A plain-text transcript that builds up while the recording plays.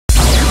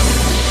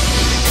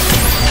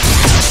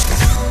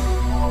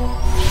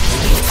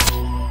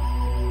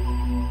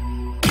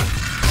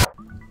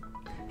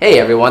Hey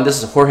everyone,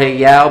 this is Jorge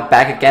Yao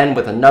back again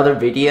with another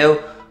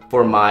video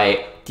for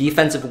my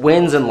defensive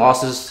wins and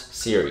losses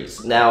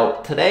series.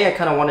 Now today I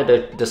kind of wanted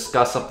to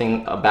discuss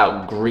something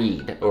about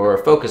greed, or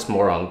focus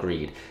more on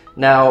greed.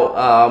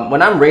 Now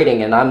when I'm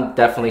rating, and I'm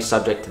definitely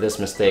subject to this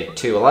mistake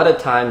too, a lot of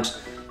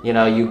times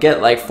you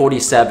get like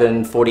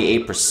 47,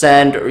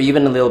 48%, or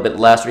even a little bit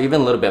less, or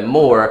even a little bit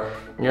more,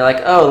 and you're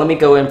like, oh, let me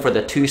go in for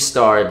the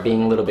 2-star,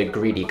 being a little bit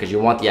greedy because you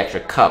want the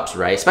extra cups,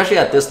 right? Especially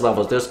at this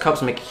level, those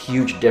cups make a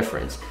huge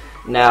difference.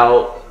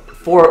 Now,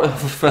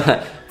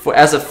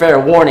 as a fair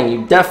warning,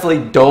 you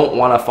definitely don't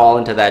want to fall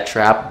into that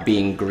trap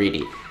being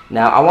greedy.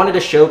 Now, I wanted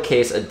to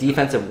showcase a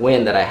defensive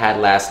win that I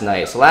had last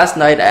night. So last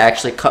night, I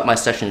actually cut my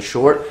session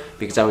short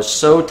because I was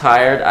so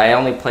tired. I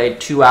only played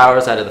 2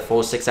 hours out of the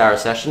full 6-hour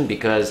session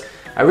because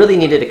I really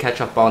needed to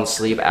catch up on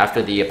sleep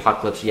after the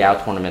Apocalypse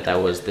Yao tournament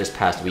that was this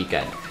past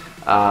weekend.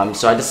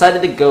 So I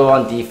decided to go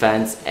on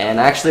defense, and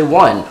I actually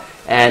won.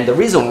 And the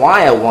reason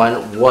why I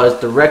won was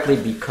directly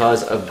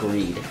because of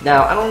greed.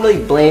 Now, I don't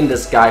really blame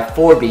this guy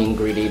for being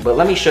greedy, but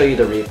let me show you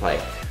the replay.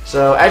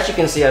 So as you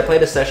can see, I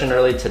played a session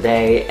early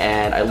today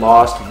and I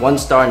lost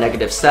 1-star,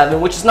 -7,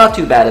 which is not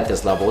too bad at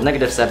this level.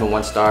 -7,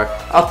 1-star,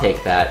 I'll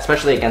take that,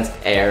 especially against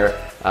air.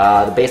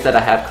 The base that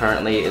I have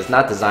currently is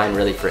not designed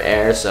really for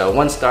air, so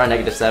 1-star,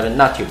 -7,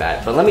 not too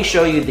bad. But let me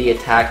show you the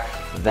attack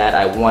that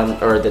I won,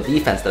 or the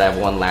defense that I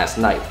won last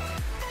night.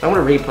 So I'm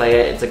going to replay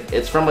it.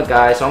 It's from a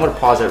guy, so I'm going to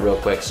pause it real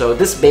quick. So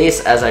this base,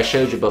 as I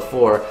showed you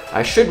before,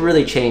 I should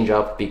really change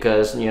up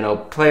because,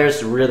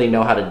 players really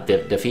know how to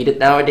defeat it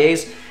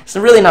nowadays. It's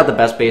really not the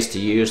best base to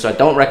use, so I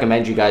don't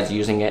recommend you guys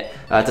using it.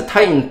 It's a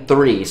Titan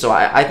 3, so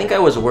I think I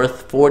was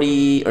worth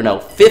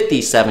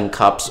 57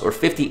 cups or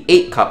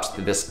 58 cups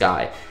to this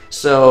guy.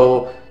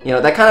 So,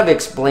 that kind of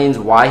explains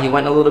why he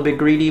went a little bit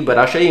greedy, but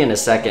I'll show you in a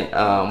second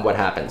what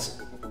happens.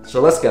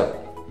 So let's go.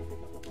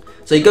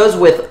 So he goes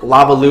with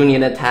Lava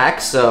Lunian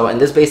attack, and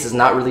this base is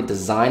not really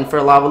designed for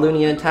a Lava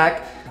Lunian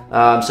attack.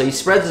 So he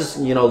spreads his,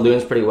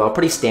 loons pretty well,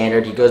 pretty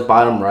standard. He goes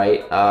bottom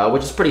right,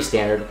 which is pretty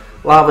standard.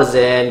 Lava's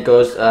in,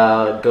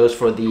 goes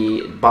for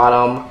the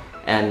bottom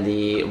and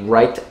the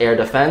right air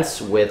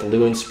defense with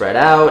loons spread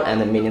out and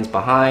the minions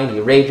behind. He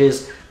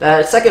rages.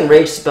 That second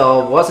rage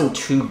spell wasn't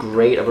too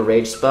great of a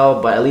rage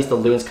spell, but at least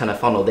the loons kind of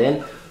funneled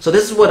in. So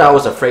this is what I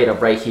was afraid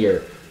of right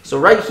here. So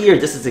right here,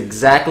 this is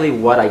exactly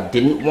what I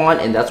didn't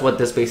want, and that's what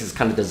this base is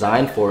kind of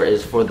designed for,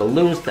 is for the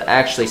loons to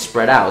actually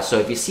spread out. So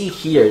if you see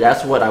here,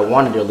 that's what I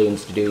wanted your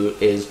loons to do,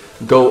 is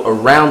go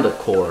around the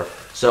core.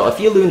 So a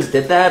few loons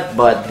did that,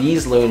 but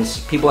these loons,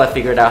 people have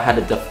figured out how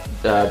to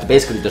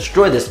basically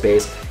destroy this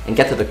base and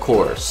get to the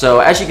core. So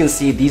as you can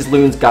see, these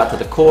loons got to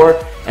the core,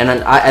 and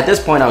then at this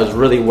point I was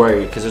really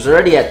worried because it's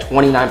already at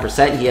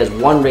 29%. He has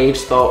one rage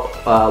spell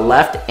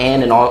left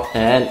and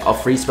a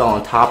free spell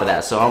on top of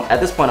that. So at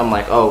this point I'm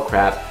like, oh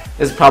crap,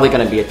 this is probably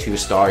going to be a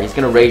 2-star. He's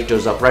going to rage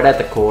those up right at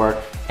the core,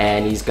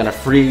 and he's going to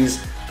freeze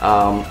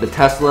the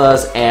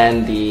Teslas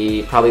and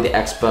probably the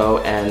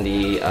Expo and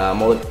the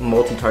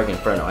multi-target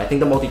Inferno. I think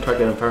the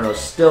multi-target Inferno is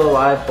still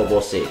alive, but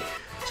we'll see.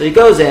 So he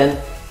goes in,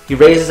 he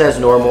raises as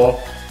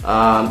normal,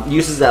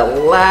 uses that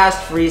last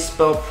free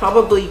spell.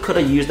 Probably could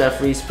have used that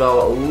free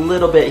spell a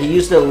little bit. He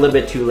used it a little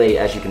bit too late,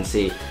 as you can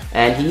see,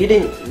 and he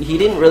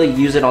didn't really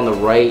use it on the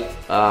right.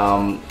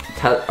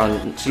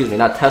 Excuse me,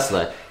 not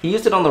Tesla. He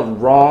used it on the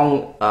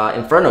wrong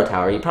Inferno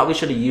Tower. He probably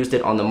should have used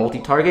it on the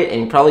multi-target,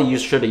 and he probably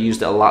should have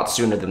used it a lot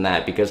sooner than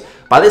that, because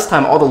by this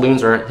time all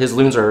his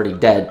loons are already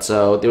dead.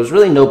 So there was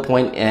really no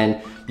point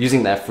in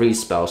using that free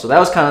spell. So that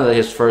was kind of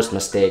his first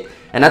mistake.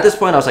 And at this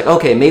point I was like,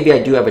 okay, maybe I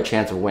do have a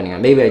chance of winning.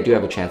 Maybe I do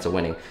have a chance of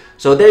winning.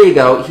 So there you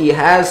go. He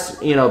has,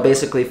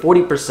 basically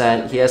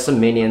 40%. He has some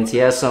minions. He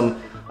has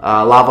some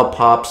lava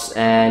pops,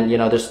 and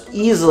there's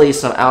easily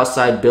some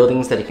outside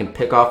buildings that he can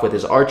pick off with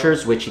his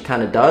archers, which he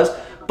kind of does.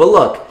 But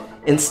look,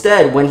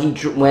 instead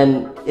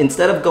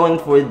instead of going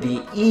for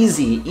the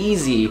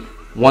easy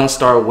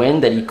 1-star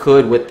win that he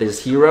could with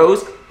his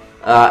heroes,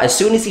 as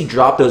soon as he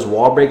dropped those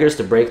wall breakers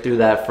to break through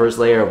that first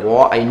layer of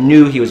wall, I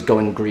knew he was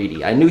going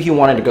greedy. I knew he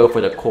wanted to go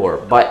for the core.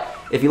 But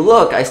if you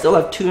look, I still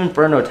have 2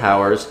 Inferno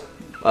Towers,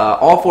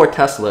 all 4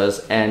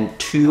 Teslas, and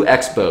 2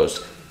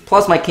 Expos,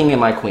 plus my king and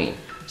my queen.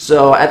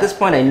 So at this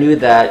point I knew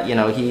that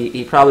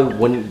he probably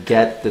wouldn't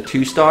get the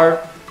 2-star,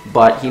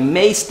 but he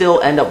may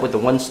still end up with the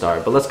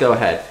 1-star. But let's go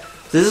ahead.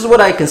 So this is what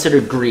I consider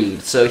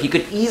greed. So he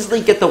could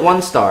easily get the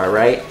 1-star,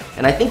 right?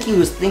 And I think he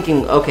was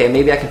thinking, okay,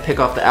 maybe I can pick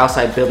off the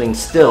outside building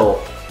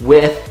still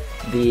with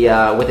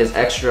his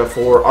extra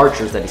 4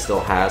 archers that he still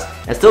has,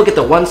 and still get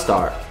the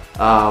 1-star.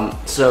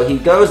 So he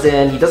goes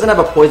in. He doesn't have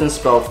a poison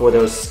spell for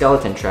those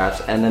skeleton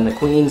traps, and then the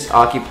queen's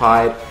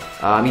occupied.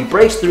 He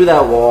breaks through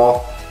that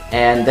wall.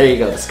 And there you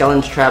go, the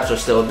skeleton traps are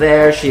still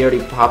there. She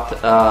already popped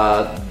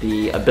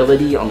the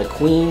ability on the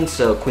queen,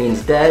 so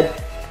queen's dead.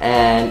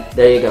 And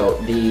there you go,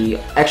 the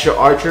extra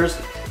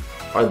archers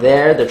are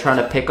there. They're trying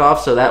to pick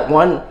off, so that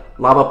one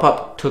lava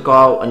pup took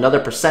out another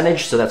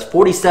percentage, so that's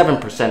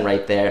 47%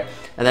 right there.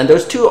 And then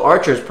those 2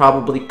 archers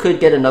probably could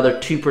get another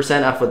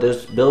 2% off of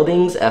those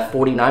buildings at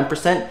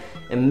 49%.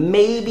 and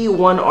maybe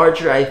one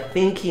archer. I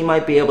think he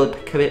might be able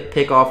to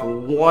pick off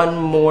one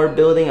more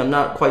building. I'm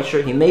not quite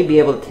sure. He may be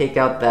able to take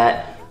out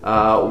that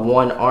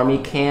one army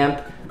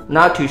camp.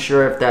 Not too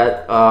sure if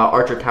that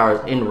archer tower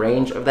is in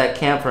range of that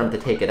camp for him to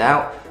take it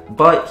out,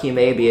 but he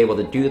may be able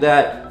to do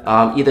that.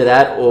 Either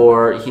that,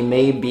 or he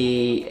may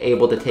be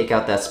able to take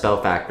out that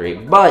spell factory.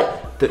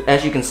 But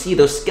as you can see,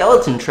 those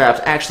skeleton traps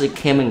actually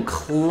came in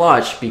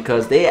clutch,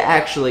 because they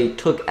actually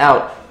took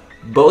out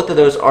both of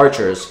those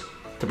archers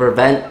to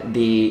prevent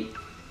the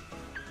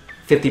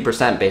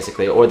 50%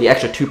 basically, or the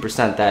extra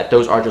 2% that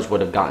those archers would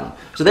have gotten.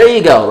 So there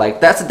you go.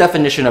 Like, that's the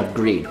definition of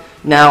greed.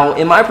 Now,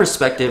 in my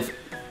perspective,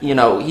 you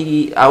know,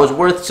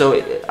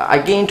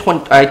 I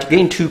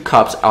gained 2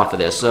 cups off of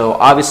this. So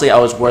obviously I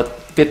was worth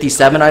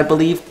 57, I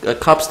believe,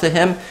 cups to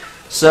him.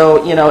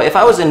 So, you know, if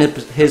I was in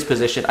his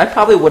position, I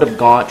probably would have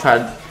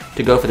tried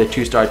to go for the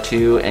 2-star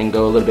too, and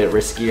go a little bit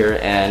riskier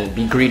and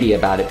be greedy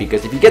about it,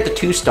 because if you get the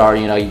 2-star,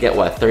 you know, you get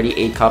what,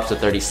 38 cups or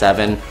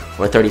 37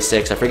 or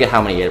 36, I forget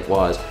how many it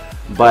was.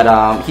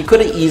 But he could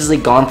have easily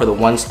gone for the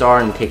 1-star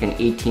and taken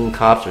 18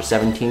 cups or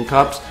 17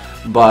 cups.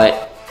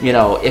 But you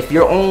know, if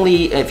you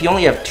only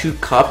have 2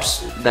 cups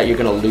that you're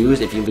gonna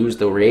lose if you lose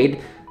the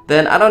raid,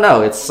 then I don't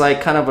know, it's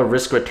like kind of a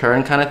risk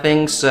return kind of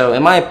thing. So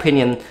in my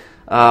opinion,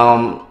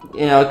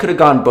 you know, it could have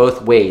gone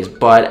both ways.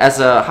 But as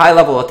a high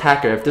level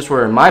attacker, if this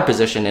were in my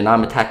position and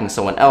I'm attacking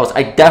someone else,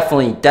 I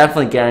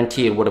definitely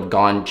guarantee it would have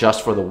gone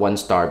just for the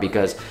 1-star,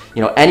 because,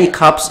 you know, any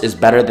cups is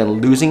better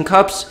than losing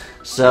cups.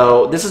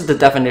 So this is the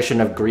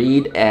definition of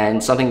greed,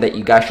 and something that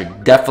you guys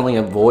should definitely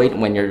avoid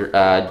when you're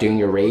doing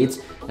your raids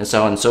and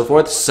so on and so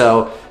forth.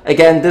 So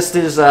again, this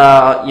is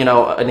you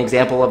know, an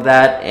example of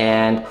that,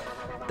 and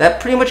that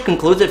pretty much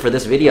concludes it for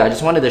this video. I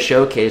just wanted to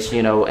showcase,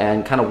 you know,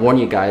 and kind of warn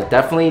you guys,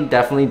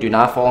 definitely do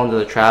not fall into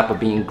the trap of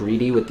being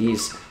greedy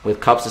with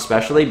cups,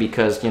 especially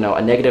because, you know,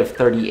 a negative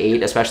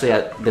 38, especially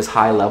at this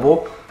high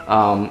level,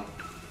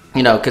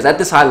 you know, because at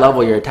this high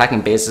level you're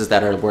attacking bases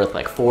that are worth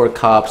like 4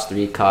 cups,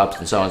 3 cups,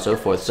 and so on and so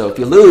forth. So if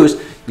you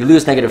lose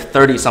negative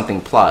 30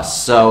 something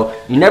plus. So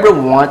you never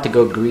want to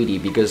go greedy,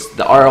 because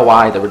the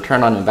ROI, the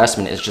return on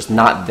investment, is just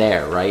not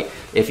there, right?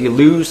 If you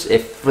lose,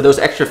 for those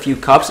extra few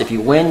cups, if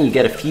you win, you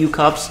get a few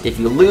cups. If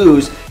you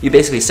lose, you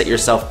basically set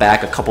yourself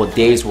back a couple of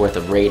days worth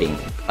of rating.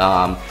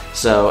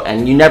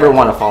 And you never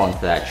want to fall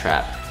into that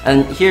trap.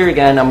 And here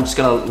again, I'm just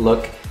gonna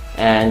look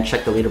and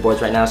check the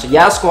leaderboards right now. So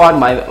yeah, Squad,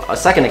 my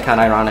second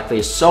account, ironically,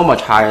 is so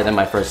much higher than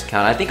my first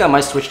account. I think I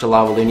might switch to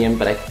Lavalunian,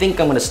 but I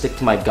think I'm gonna stick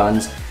to my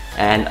guns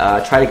and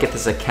try to get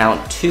this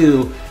account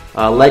to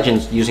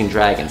Legends using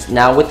dragons.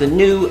 Now with the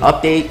new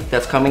update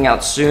that's coming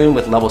out soon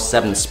with level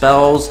 7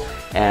 spells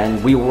and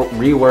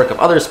rework of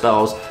other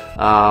spells,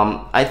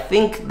 I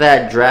think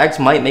that drags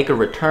might make a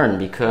return,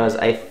 because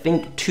I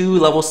think 2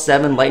 level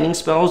 7 lightning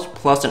spells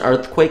plus an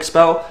earthquake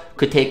spell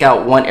could take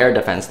out 1 air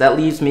defense. That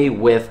leaves me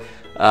with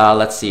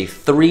let's see,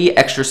 3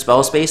 extra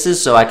spell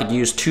spaces, so I could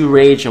use 2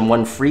 rage and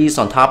 1 freeze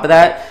on top of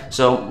that.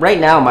 So right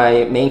now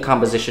my main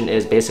composition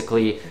is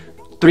basically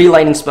 3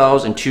 lightning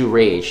spells and 2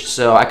 rage.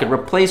 So I could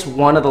replace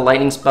one of the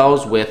lightning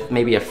spells with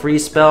maybe a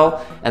freeze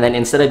spell, and then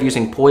instead of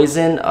using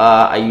poison,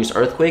 I use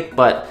earthquake.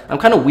 But I'm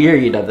kind of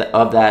weary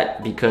of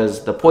that,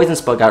 because the poison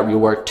spell got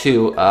reworked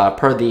too,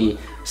 per the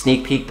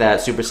sneak peek that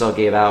Supercell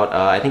gave out,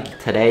 I think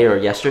today or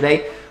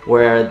yesterday,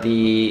 where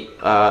the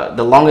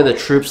longer the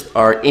troops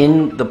are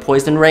in the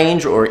poison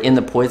range or in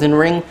the poison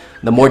ring,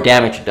 the more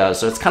damage it does.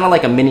 So it's kind of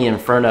like a mini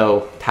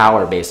Inferno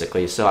tower,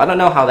 basically. So I don't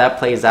know how that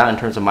plays out in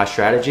terms of my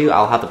strategy.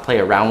 I'll have to play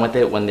around with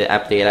it when the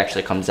update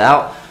actually comes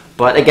out.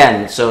 But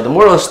again, so the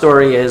moral of the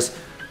story is,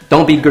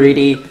 don't be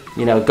greedy.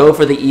 You know, go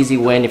for the easy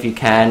win if you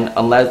can.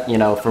 Unless, you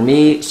know, for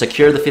me,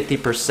 secure the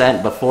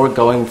 50% before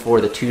going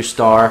for the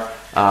 2-star.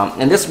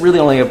 And this really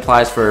only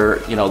applies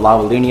for, you know,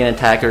 Lavalunian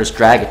attackers,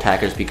 drag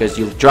attackers, because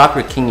you drop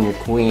your king and your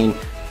queen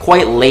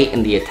quite late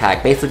in the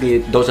attack. Basically,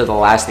 those are the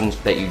last things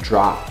that you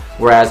drop.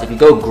 Whereas if you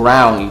go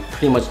ground, you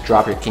pretty much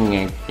drop your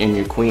king and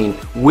your queen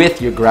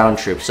with your ground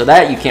troops. So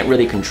that you can't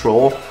really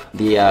control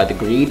the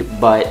greed.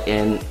 But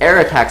in air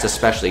attacks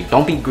especially,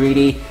 don't be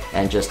greedy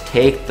and just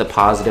take the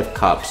positive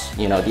cups.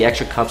 You know, the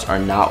extra cups are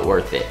not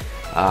worth it.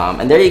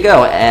 And there you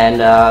go.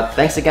 And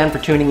thanks again for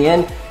tuning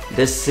in.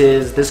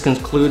 This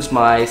concludes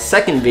my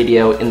second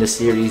video in the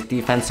series,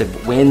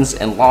 Defensive Wins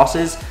and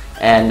Losses.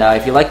 And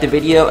if you liked the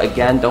video,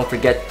 again, don't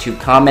forget to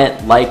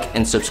comment, like,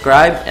 and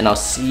subscribe, and I'll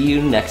see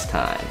you next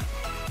time.